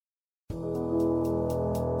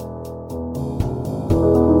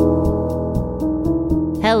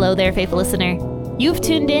Hello there, faithful listener. You've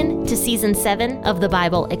tuned in to Season 7 of the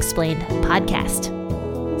Bible Explained podcast.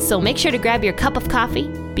 So make sure to grab your cup of coffee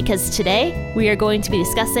because today we are going to be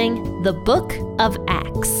discussing the book of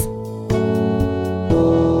Acts.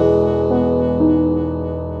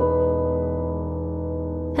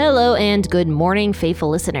 Hello and good morning, faithful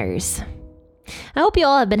listeners. I hope you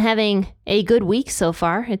all have been having a good week so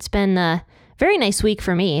far. It's been a very nice week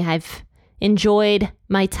for me. I've enjoyed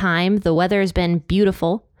my time. The weather has been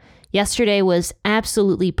beautiful. Yesterday was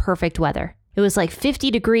absolutely perfect weather. It was like 50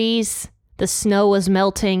 degrees. The snow was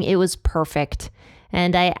melting. It was perfect.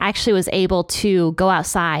 And I actually was able to go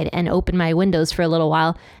outside and open my windows for a little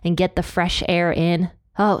while and get the fresh air in.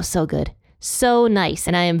 Oh, so good. So nice.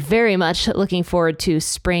 And I am very much looking forward to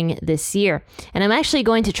spring this year. And I'm actually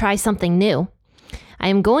going to try something new. I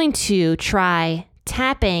am going to try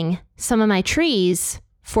tapping some of my trees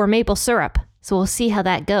for maple syrup. So we'll see how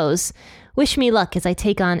that goes. Wish me luck as I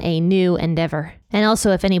take on a new endeavor. And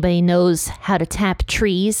also, if anybody knows how to tap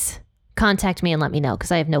trees, contact me and let me know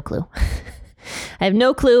because I have no clue. I have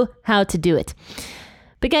no clue how to do it.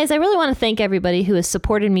 But guys, I really want to thank everybody who has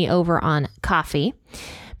supported me over on Ko-fi,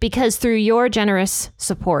 because through your generous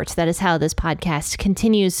support, that is how this podcast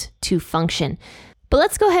continues to function. But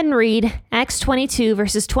let's go ahead and read Acts 22,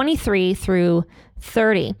 verses 23 through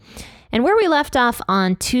 30. And where we left off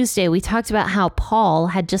on Tuesday, we talked about how Paul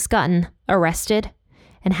had just gotten arrested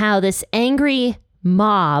and how this angry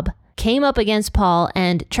mob came up against Paul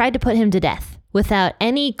and tried to put him to death without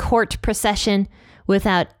any court procession,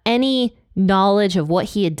 without any knowledge of what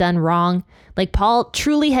he had done wrong. Like, Paul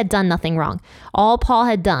truly had done nothing wrong. All Paul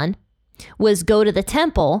had done was go to the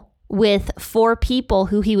temple with 4 people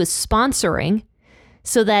who he was sponsoring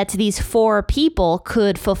so that these 4 people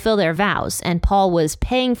could fulfill their vows. And Paul was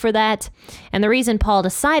paying for that. And the reason Paul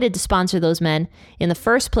decided to sponsor those men in the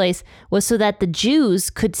first place was so that the Jews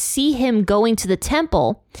could see him going to the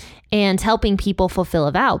temple and helping people fulfill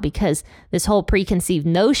a vow, because this whole preconceived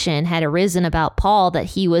notion had arisen about Paul that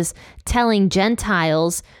he was telling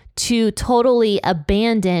Gentiles to totally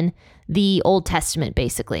abandon the Old Testament,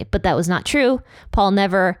 basically. But that was not true. Paul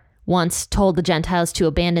never once told the Gentiles to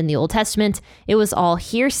abandon the Old Testament. It was all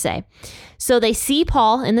hearsay. So they see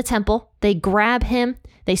Paul in the temple, they grab him,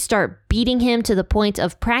 they start beating him to the point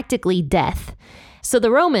of practically death. So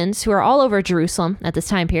the Romans, who are all over Jerusalem at this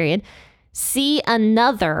time period, see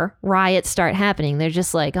another riot start happening. They're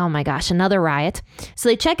just like, oh my gosh, another riot. So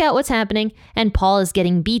they check out what's happening, and Paul is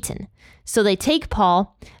getting beaten. So they take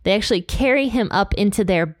Paul, they actually carry him up into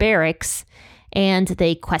their barracks, and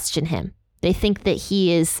they question him. They think that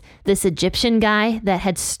he is this Egyptian guy that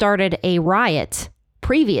had started a riot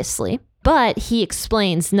previously, but he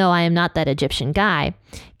explains, no, I am not that Egyptian guy.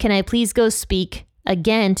 Can I please go speak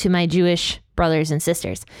again to my Jewish brothers and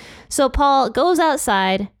sisters? So Paul goes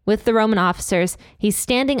outside with the Roman officers. He's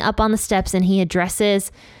standing up on the steps and he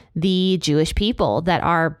addresses the Jewish people that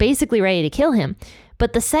are basically ready to kill him.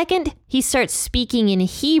 But the second he starts speaking in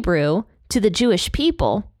Hebrew to the Jewish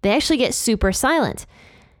people, they actually get super silent.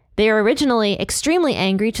 They are originally extremely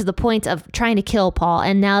angry to the point of trying to kill Paul,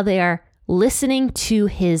 and now they are listening to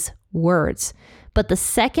his words. But the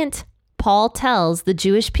second Paul tells the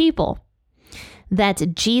Jewish people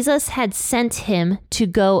that Jesus had sent him to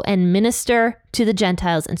go and minister to the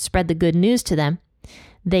Gentiles and spread the good news to them,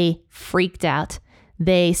 they freaked out.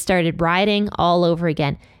 They started rioting all over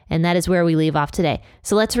again, and that is where we leave off today.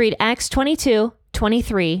 So let's read Acts 22,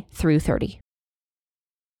 23 through 30.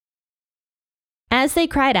 As they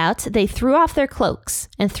cried out, they threw off their cloaks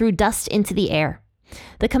and threw dust into the air.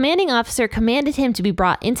 The commanding officer commanded him to be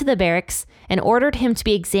brought into the barracks and ordered him to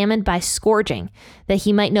be examined by scourging, that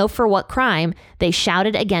he might know for what crime they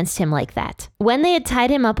shouted against him like that. When they had tied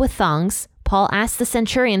him up with thongs, Paul asked the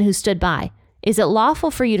centurion who stood by, "Is it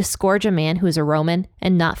lawful for you to scourge a man who is a Roman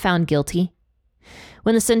and not found guilty?"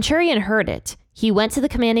 When the centurion heard it, he went to the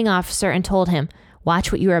commanding officer and told him,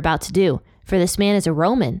 "Watch what you are about to do, for this man is a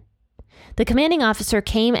Roman." The commanding officer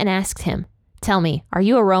came and asked him, "Tell me, are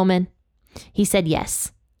you a Roman?" He said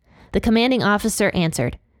yes. The commanding officer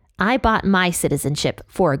answered, "I bought my citizenship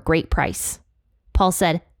for a great price." Paul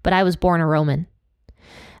said, "But I was born a Roman."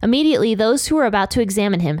 Immediately, those who were about to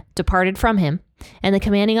examine him departed from him, and the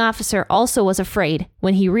commanding officer also was afraid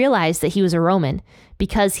when he realized that he was a Roman,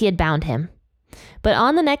 because he had bound him. But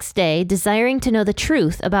on the next day, desiring to know the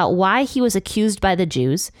truth about why he was accused by the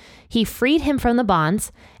Jews, he freed him from the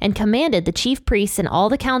bonds and commanded the chief priests and all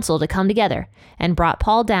the council to come together, and brought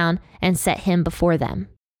Paul down and set him before them.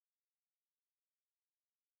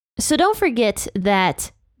 So don't forget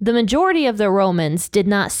that the majority of the Romans did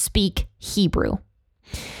not speak Hebrew.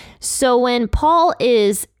 So when Paul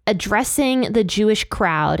is addressing the Jewish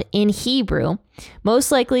crowd in Hebrew,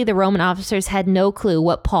 most likely the Roman officers had no clue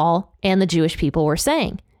what Paul and the Jewish people were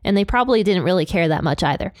saying, and they probably didn't really care that much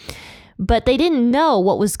either. But they didn't know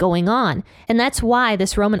what was going on, and that's why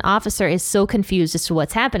this Roman officer is so confused as to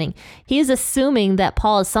what's happening. He is assuming that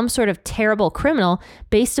Paul is some sort of terrible criminal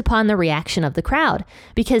based upon the reaction of the crowd,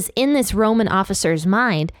 because in this Roman officer's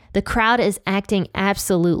mind, the crowd is acting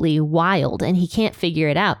absolutely wild, and he can't figure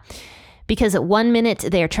it out. Because at one minute,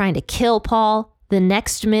 they're trying to kill Paul. The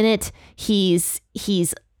next minute, he's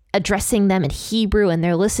addressing them in Hebrew, and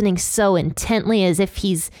they're listening so intently as if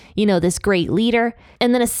he's, this great leader.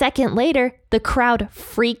 And then a second later, the crowd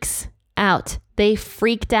freaks out. They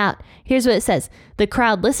freaked out. Here's what it says. The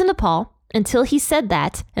crowd listened to Paul until he said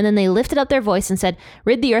that, and then they lifted up their voice and said,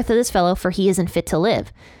 "Rid the earth of this fellow, for he isn't fit to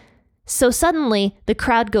live." So suddenly, the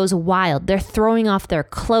crowd goes wild. They're throwing off their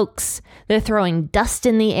cloaks. They're throwing dust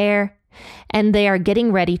in the air. And they are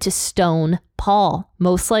getting ready to stone Paul,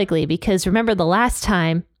 most likely, because remember the last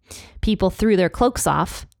time people threw their cloaks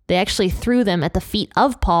off, they actually threw them at the feet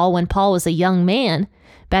of Paul when Paul was a young man,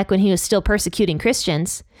 back when he was still persecuting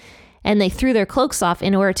Christians. And they threw their cloaks off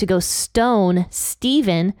in order to go stone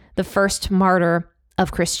Stephen, the first martyr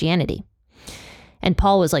of Christianity. And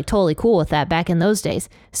Paul was like totally cool with that back in those days.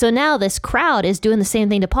 So now this crowd is doing the same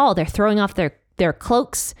thing to Paul. They're throwing off their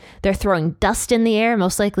cloaks. They're throwing dust in the air,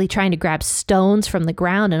 most likely trying to grab stones from the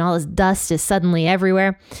ground, and all this dust is suddenly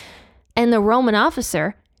everywhere. And the Roman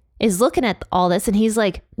officer is looking at all this, and he's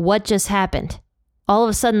like, what just happened? All of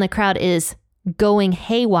a sudden, the crowd is going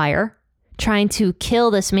haywire, trying to kill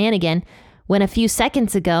this man again, when a few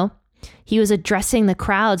seconds ago, he was addressing the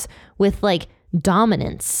crowds with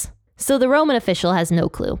dominance. So the Roman official has no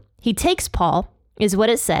clue. He takes Paul, is what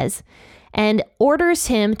it says, and orders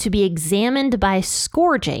him to be examined by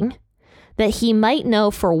scourging, that he might know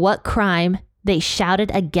for what crime they shouted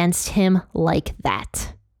against him like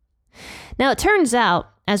that. Now, it turns out,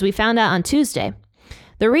 as we found out on Tuesday,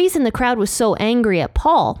 the reason the crowd was so angry at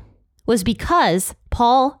Paul was because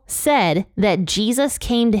Paul said that Jesus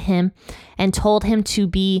came to him and told him to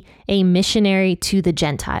be a missionary to the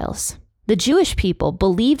Gentiles. The Jewish people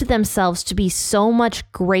believed themselves to be so much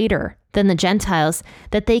greater than the Gentiles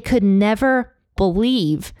that they could never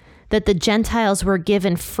believe that the Gentiles were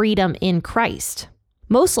given freedom in Christ.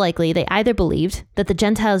 Most likely, they either believed that the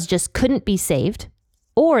Gentiles just couldn't be saved,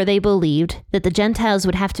 or they believed that the Gentiles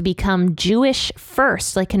would have to become Jewish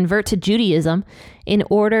first, convert to Judaism, in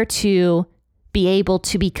order to be able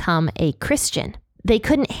to become a Christian. They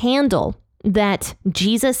couldn't handle that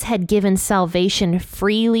Jesus had given salvation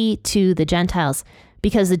freely to the Gentiles,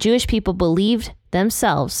 because the Jewish people believed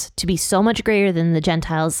themselves to be so much greater than the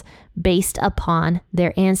Gentiles based upon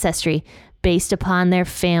their ancestry, based upon their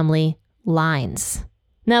family lines.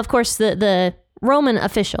 Now, of course, the Roman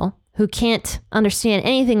official, who can't understand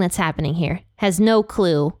anything that's happening here, has no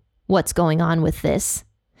clue what's going on with this.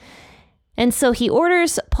 And so he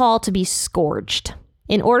orders Paul to be scourged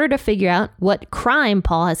in order to figure out what crime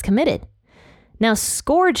Paul has committed. Now,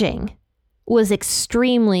 scourging was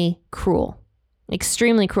extremely cruel,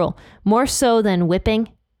 more so than whipping.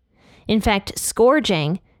 In fact,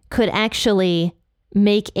 scourging could actually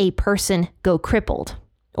make a person go crippled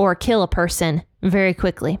or kill a person very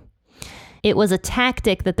quickly. It was a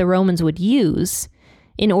tactic that the Romans would use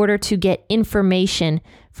in order to get information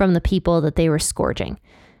from the people that they were scourging.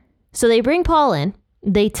 So they bring Paul in,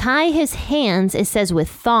 they tie his hands, it says with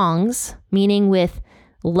thongs, meaning with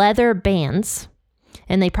leather bands,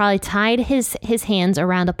 and they probably tied his hands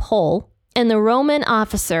around a pole, and the Roman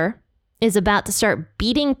officer is about to start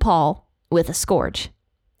beating Paul with a scourge.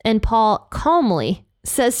 And Paul calmly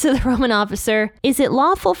says to the Roman officer, "Is it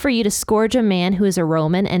lawful for you to scourge a man who is a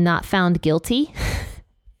Roman and not found guilty?"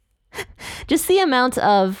 Just the amount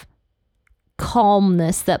of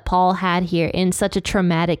calmness that Paul had here in such a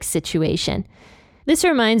traumatic situation. This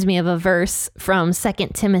reminds me of a verse from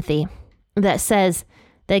 2 Timothy that says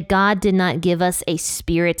that God did not give us a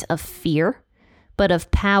spirit of fear, but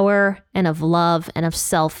of power and of love and of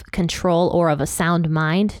self-control, or of a sound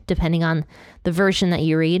mind, depending on the version that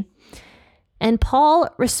you read. And Paul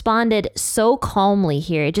responded so calmly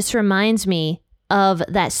here. It just reminds me of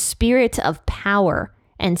that spirit of power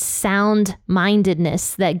and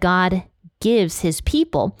sound-mindedness that God gives his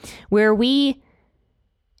people, where we,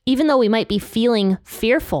 even though we might be feeling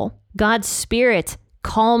fearful, God's spirit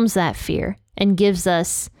calms that fear and gives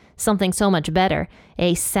us something so much better,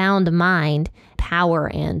 a sound mind,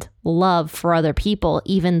 power, and love for other people,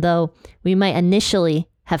 even though we might initially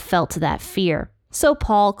have felt that fear. So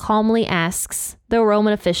Paul calmly asks the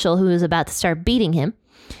Roman official who is about to start beating him,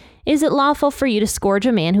 "Is it lawful for you to scourge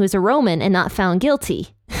a man who is a Roman and not found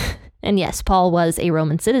guilty?" And yes, Paul was a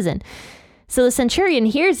Roman citizen. So the centurion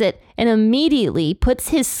hears it and immediately puts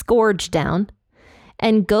his scourge down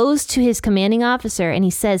and goes to his commanding officer and he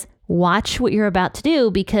says, watch what you're about to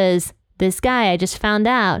do because this guy I just found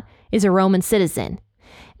out is a Roman citizen.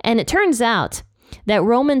 And it turns out that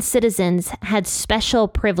Roman citizens had special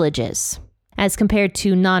privileges as compared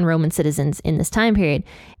to non-Roman citizens in this time period.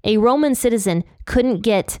 A Roman citizen couldn't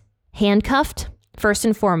get handcuffed, first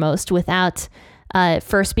and foremost, without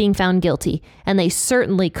first being found guilty, and they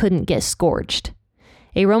certainly couldn't get scourged.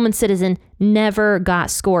 A Roman citizen never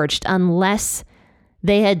got scourged unless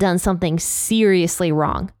they had done something seriously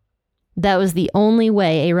wrong. That was the only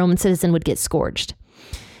way a Roman citizen would get scourged.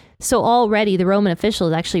 So already the Roman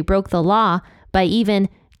officials actually broke the law by even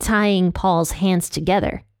tying Paul's hands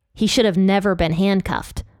together. He should have never been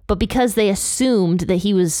handcuffed. But because they assumed that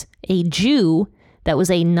he was a Jew that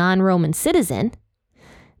was a non-Roman citizen,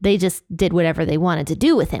 they just did whatever they wanted to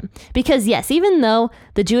do with him. Because yes, even though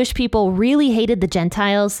the Jewish people really hated the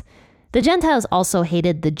Gentiles also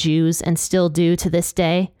hated the Jews and still do to this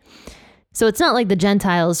day. So it's not like the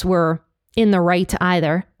Gentiles were in the right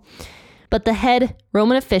either. But the head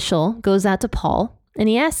Roman official goes out to Paul and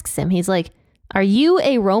he asks him, he's like, "Are you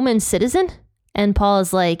a Roman citizen?" And Paul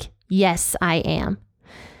is like, "Yes, I am."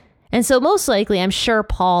 And so most likely, I'm sure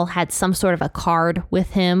Paul had some sort of a card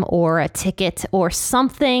with him or a ticket or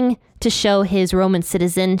something to show his Roman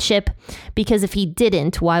citizenship, because if he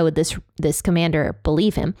didn't, why would this commander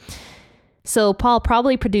believe him? So Paul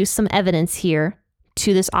probably produced some evidence here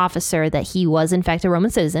to this officer that he was in fact a Roman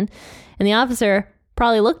citizen. And the officer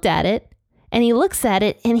probably looked at it and he looks at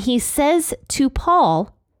it and he says to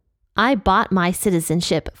Paul, "I bought my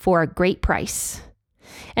citizenship for a great price."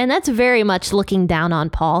 And that's very much looking down on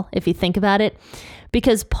Paul, if you think about it,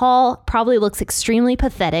 because Paul probably looks extremely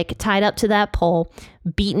pathetic, tied up to that pole,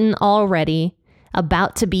 beaten already,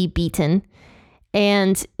 about to be beaten.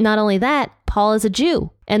 And not only that, Paul is a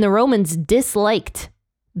Jew, and the Romans disliked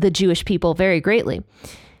the Jewish people very greatly.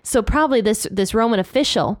 So probably this Roman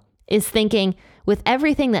official is thinking, with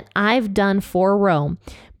everything that I've done for Rome,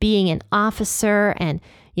 being an officer and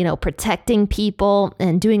protecting people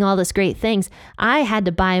and doing all this great things, I had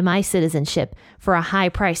to buy my citizenship for a high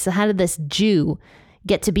price. So how did this Jew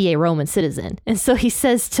get to be a Roman citizen? And so he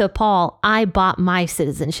says to Paul, "I bought my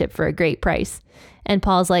citizenship for a great price." And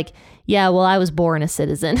Paul's like, "Yeah, well, I was born a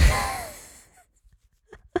citizen."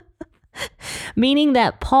 Meaning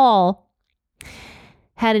that Paul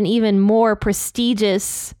had an even more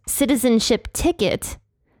prestigious citizenship ticket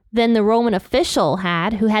than the Roman official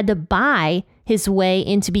had, who had to buy his way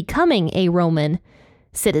into becoming a Roman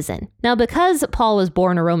citizen. Now, because Paul was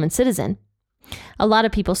born a Roman citizen, a lot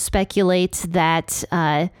of people speculate that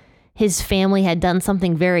his family had done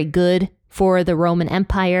something very good for the Roman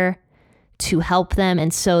Empire to help them.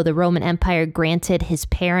 And so the Roman Empire granted his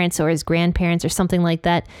parents or his grandparents or something like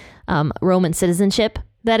that Roman citizenship.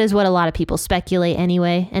 That is what a lot of people speculate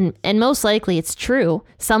anyway. And most likely it's true.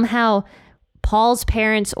 Somehow Paul's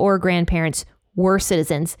parents or grandparents were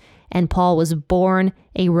citizens, and Paul was born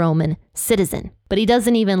a Roman citizen. But he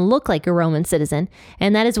doesn't even look like a Roman citizen.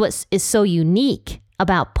 And that is what is so unique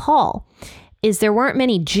about Paul, is there weren't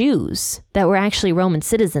many Jews that were actually Roman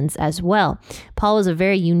citizens as well. Paul was a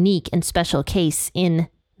very unique and special case in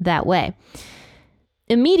that way.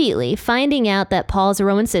 Immediately finding out that Paul is a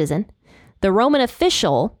Roman citizen, the Roman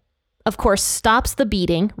official, of course, stops the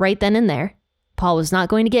beating right then and there. Paul was not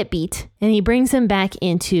going to get beat, and he brings him back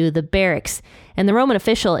into the barracks. And the Roman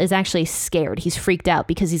official is actually scared. He's freaked out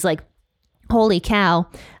because he's like, "Holy cow,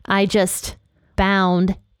 I just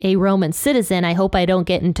bound a Roman citizen. I hope I don't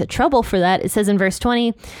get into trouble for that." It says in verse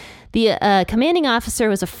 20, the commanding officer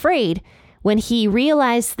was afraid when he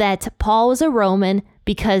realized that Paul was a Roman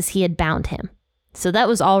because he had bound him. So that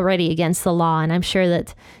was already against the law, and I'm sure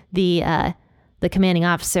that the commanding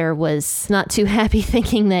officer was not too happy,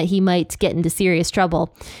 thinking that he might get into serious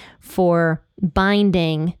trouble for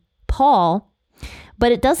binding Paul.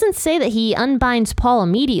 But it doesn't say that he unbinds Paul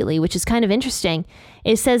immediately, which is kind of interesting.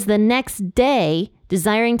 It says the next day,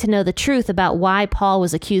 desiring to know the truth about why Paul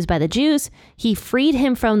was accused by the Jews, he freed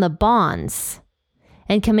him from the bonds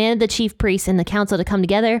and commanded the chief priests and the council to come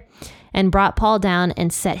together and brought Paul down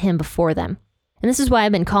and set him before them. And this is why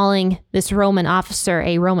I've been calling this Roman officer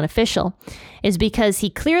a Roman official, is because he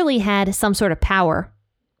clearly had some sort of power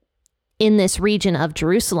in this region of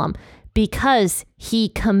Jerusalem, because he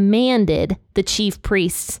commanded the chief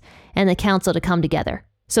priests and the council to come together.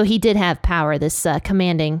 So he did have power, this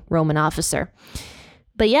commanding Roman officer.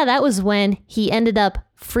 But yeah, that was when he ended up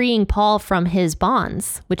freeing Paul from his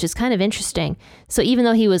bonds, which is kind of interesting. So even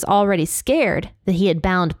though he was already scared that he had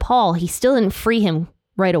bound Paul, he still didn't free him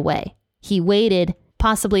right away. He waited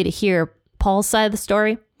possibly to hear Paul's side of the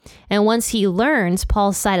story. And once he learns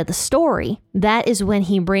Paul's side of the story, that is when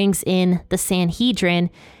he brings in the Sanhedrin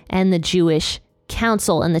and the Jewish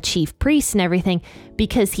council and the chief priests and everything,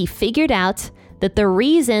 because he figured out that the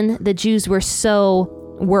reason the Jews were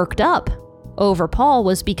so worked up over Paul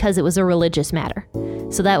was because it was a religious matter.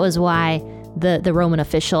 So that was why the Roman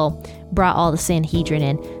official brought all the Sanhedrin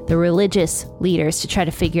in, the religious leaders, to try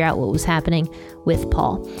to figure out what was happening with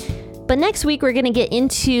Paul. But next week, we're going to get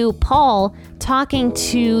into Paul talking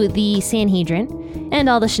to the Sanhedrin and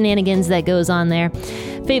all the shenanigans that goes on there.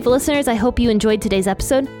 Faithful listeners, I hope you enjoyed today's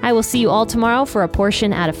episode. I will see you all tomorrow for a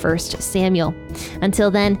portion out of 1 Samuel.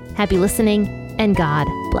 Until then, happy listening and God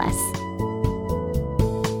bless.